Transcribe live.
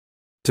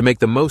To make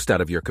the most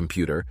out of your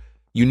computer,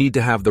 you need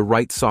to have the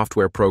right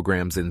software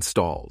programs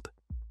installed.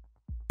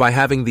 By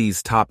having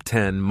these top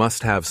 10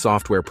 must-have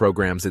software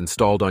programs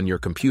installed on your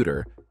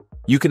computer,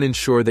 you can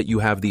ensure that you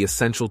have the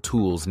essential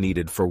tools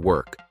needed for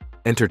work,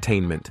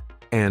 entertainment,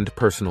 and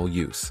personal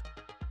use.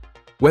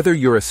 Whether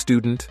you're a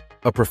student,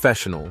 a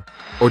professional,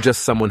 or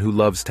just someone who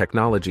loves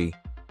technology,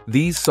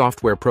 these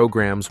software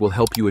programs will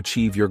help you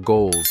achieve your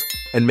goals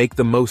and make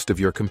the most of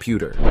your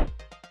computer.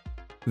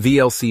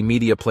 VLC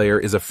Media Player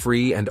is a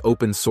free and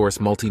open-source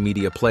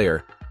multimedia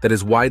player that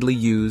is widely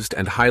used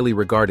and highly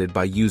regarded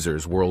by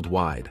users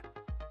worldwide.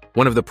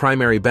 One of the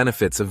primary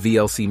benefits of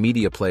VLC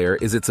Media Player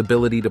is its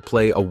ability to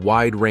play a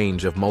wide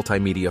range of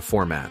multimedia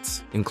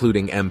formats,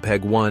 including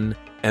MPEG-1,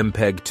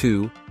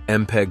 MPEG-2,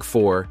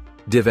 MPEG-4,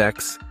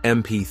 DivX,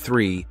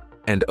 MP3,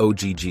 and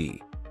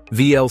OGG.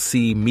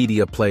 VLC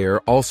Media Player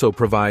also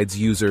provides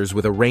users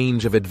with a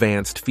range of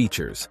advanced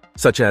features,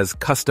 such as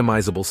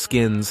customizable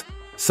skins,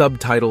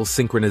 subtitle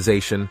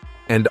synchronization,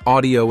 and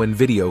audio and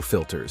video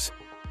filters.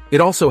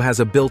 It also has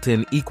a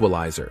built-in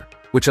equalizer,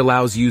 which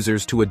allows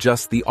users to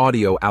adjust the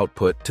audio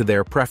output to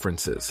their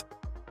preferences.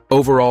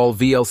 Overall,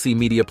 VLC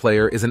Media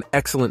Player is an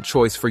excellent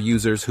choice for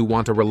users who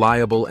want a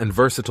reliable and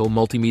versatile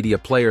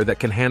multimedia player that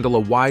can handle a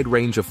wide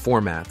range of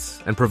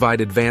formats and provide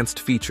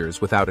advanced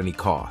features without any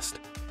cost.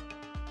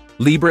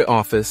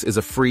 LibreOffice is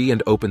a free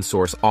and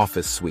open-source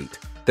office suite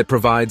that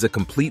provides a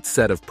complete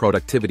set of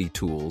productivity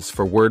tools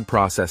for word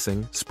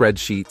processing,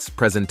 spreadsheets,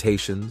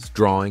 presentations,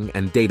 drawing,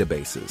 and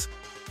databases.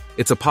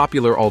 It's a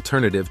popular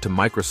alternative to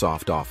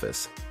Microsoft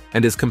Office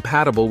and is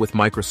compatible with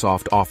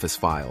Microsoft Office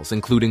files,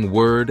 including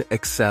Word,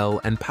 Excel,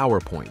 and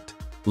PowerPoint.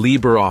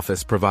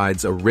 LibreOffice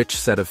provides a rich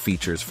set of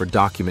features for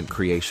document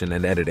creation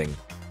and editing,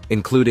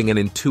 including an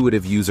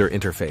intuitive user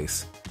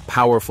interface,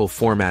 powerful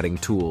formatting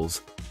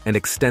tools, and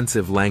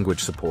extensive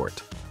language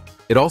support.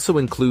 It also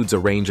includes a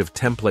range of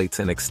templates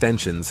and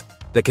extensions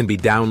that can be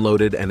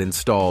downloaded and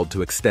installed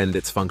to extend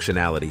its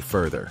functionality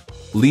further.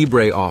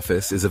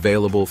 LibreOffice is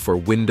available for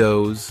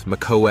Windows,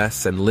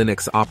 macOS, and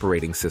Linux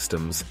operating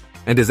systems,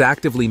 and is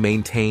actively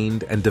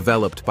maintained and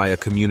developed by a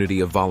community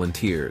of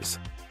volunteers.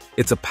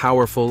 It's a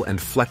powerful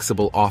and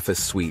flexible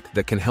office suite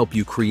that can help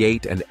you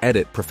create and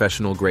edit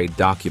professional-grade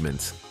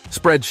documents,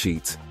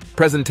 spreadsheets,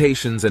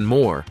 presentations, and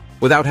more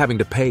without having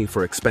to pay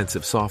for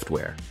expensive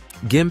software.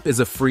 GIMP is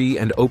a free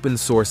and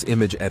open-source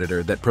image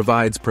editor that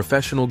provides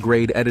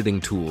professional-grade editing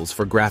tools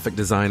for graphic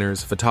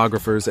designers,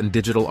 photographers, and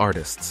digital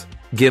artists.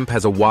 GIMP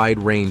has a wide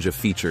range of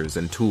features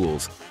and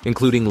tools,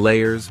 including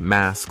layers,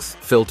 masks,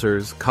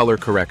 filters, color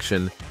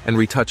correction, and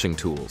retouching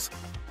tools.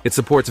 It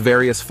supports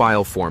various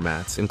file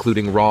formats,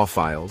 including RAW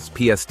files,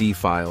 PSD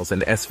files,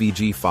 and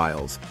SVG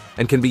files,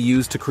 and can be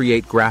used to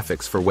create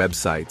graphics for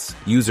websites,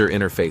 user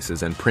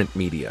interfaces, and print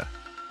media.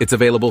 It's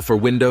available for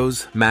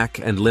Windows, Mac,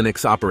 and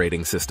Linux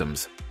operating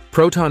systems.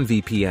 Proton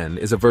VPN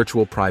is a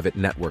virtual private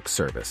network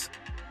service.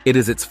 It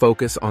is its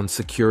focus on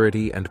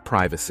security and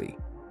privacy.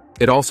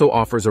 It also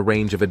offers a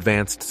range of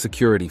advanced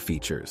security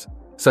features,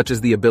 such as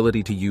the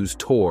ability to use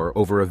Tor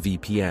over a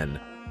VPN,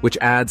 which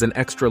adds an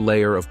extra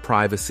layer of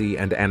privacy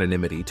and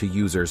anonymity to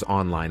users'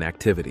 online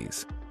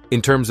activities.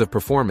 In terms of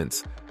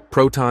performance,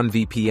 Proton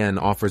VPN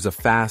offers a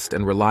fast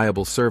and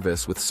reliable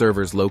service with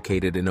servers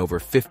located in over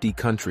 50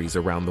 countries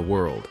around the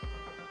world.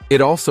 It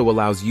also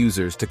allows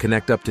users to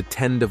connect up to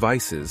 10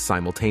 devices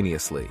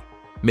simultaneously,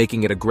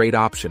 making it a great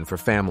option for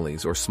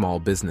families or small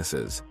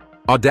businesses.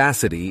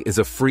 Audacity is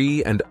a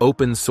free and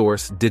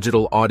open-source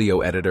digital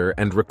audio editor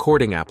and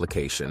recording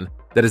application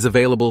that is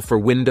available for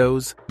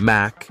Windows,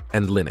 Mac,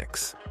 and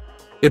Linux.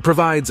 It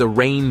provides a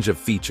range of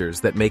features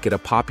that make it a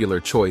popular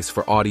choice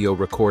for audio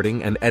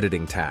recording and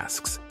editing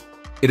tasks.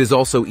 It is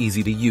also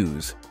easy to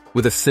use,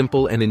 with a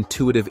simple and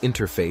intuitive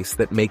interface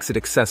that makes it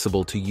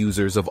accessible to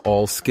users of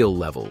all skill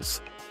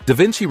levels.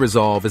 DaVinci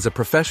Resolve is a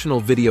professional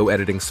video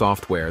editing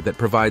software that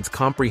provides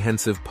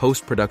comprehensive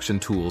post-production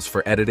tools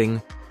for editing,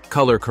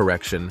 color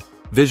correction,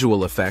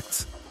 visual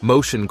effects,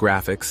 motion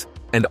graphics,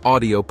 and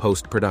audio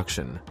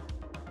post-production.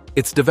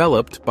 It's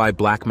developed by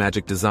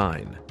Blackmagic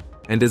Design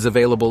and is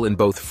available in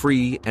both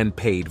free and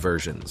paid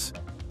versions.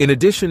 In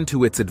addition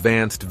to its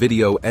advanced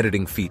video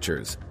editing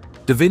features,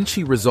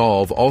 DaVinci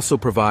Resolve also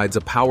provides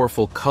a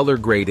powerful color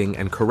grading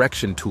and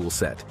correction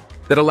toolset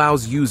that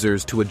allows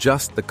users to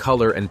adjust the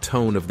color and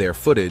tone of their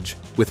footage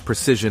with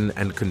precision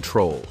and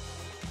control.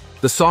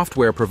 The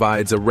software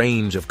provides a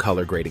range of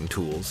color grading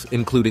tools,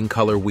 including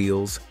color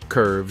wheels,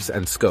 curves,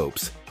 and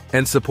scopes,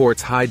 and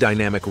supports high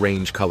dynamic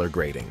range color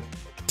grading.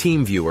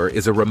 TeamViewer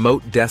is a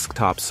remote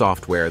desktop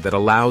software that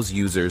allows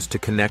users to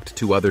connect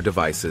to other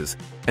devices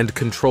and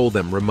control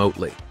them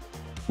remotely.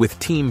 With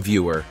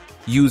TeamViewer,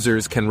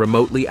 users can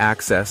remotely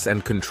access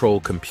and control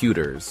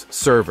computers,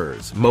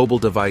 servers, mobile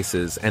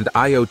devices, and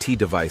IoT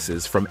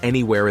devices from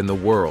anywhere in the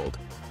world,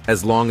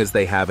 as long as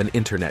they have an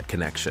internet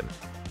connection.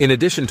 In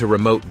addition to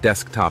remote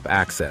desktop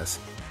access,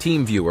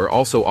 TeamViewer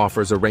also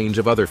offers a range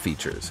of other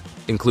features,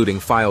 including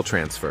file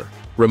transfer,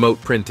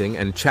 remote printing,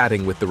 and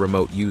chatting with the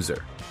remote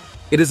user.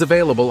 It is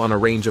available on a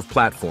range of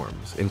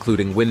platforms,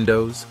 including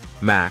Windows,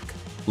 Mac,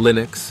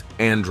 Linux,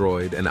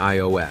 Android, and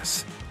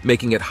iOS,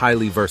 making it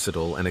highly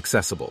versatile and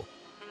accessible.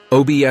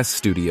 OBS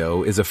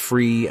Studio is a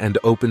free and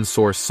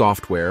open-source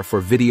software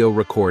for video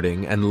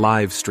recording and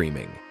live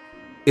streaming.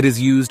 It is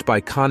used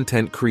by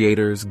content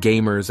creators,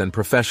 gamers, and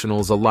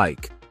professionals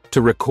alike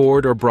to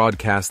record or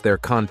broadcast their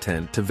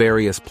content to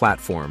various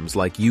platforms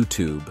like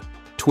YouTube,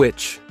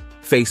 Twitch,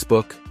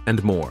 Facebook,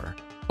 and more.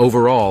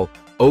 Overall,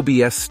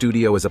 OBS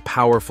Studio is a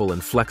powerful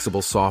and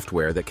flexible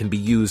software that can be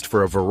used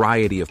for a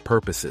variety of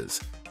purposes,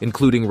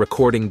 including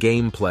recording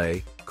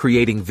gameplay,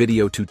 creating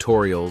video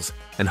tutorials,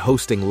 and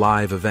hosting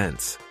live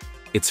events.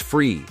 It's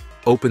free,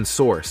 open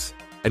source,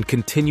 and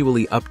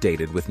continually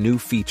updated with new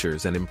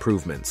features and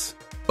improvements.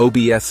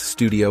 OBS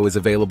Studio is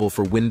available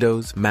for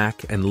Windows,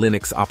 Mac, and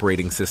Linux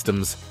operating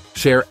systems.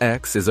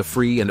 ShareX is a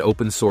free and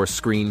open-source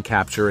screen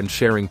capture and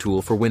sharing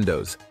tool for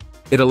Windows.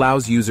 It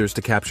allows users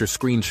to capture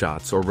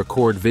screenshots or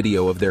record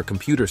video of their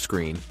computer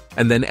screen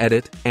and then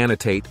edit,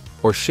 annotate,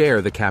 or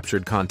share the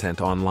captured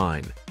content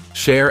online.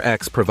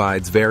 ShareX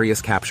provides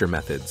various capture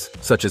methods,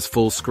 such as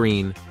full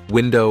screen,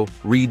 window,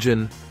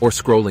 region, or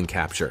scrolling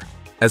capture,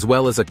 as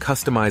well as a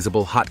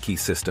customizable hotkey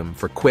system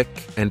for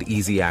quick and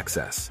easy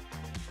access.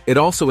 It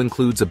also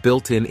includes a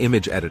built-in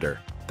image editor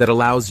that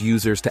allows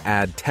users to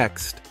add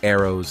text,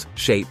 arrows,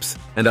 shapes,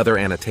 and other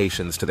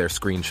annotations to their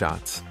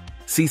screenshots.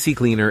 CC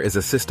Cleaner is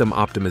a system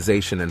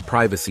optimization and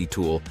privacy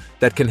tool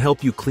that can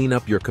help you clean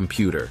up your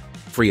computer,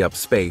 free up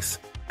space,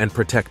 and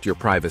protect your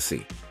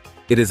privacy.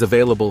 It is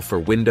available for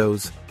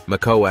Windows,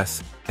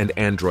 macOS, and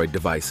Android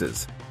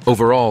devices.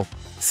 Overall,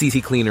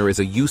 CC Cleaner is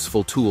a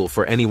useful tool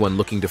for anyone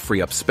looking to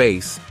free up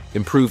space,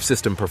 improve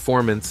system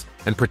performance,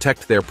 and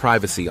protect their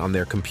privacy on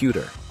their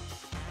computer.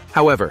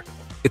 However,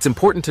 it's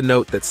important to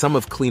note that some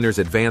of Cleaner's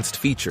advanced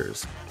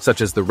features, such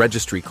as the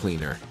registry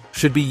cleaner,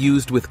 should be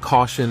used with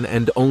caution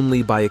and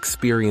only by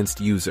experienced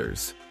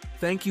users.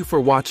 Thank you for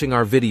watching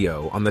our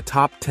video on the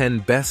top 10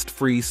 best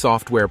free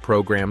software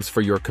programs for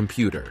your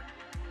computer.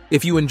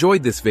 If you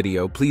enjoyed this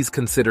video, please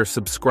consider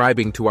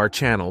subscribing to our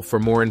channel for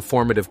more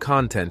informative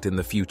content in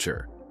the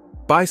future.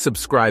 By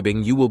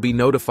subscribing, you will be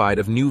notified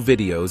of new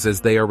videos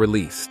as they are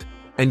released,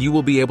 and you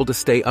will be able to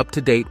stay up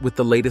to date with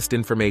the latest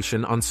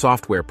information on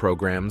software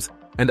programs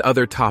and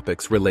other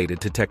topics related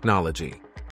to technology.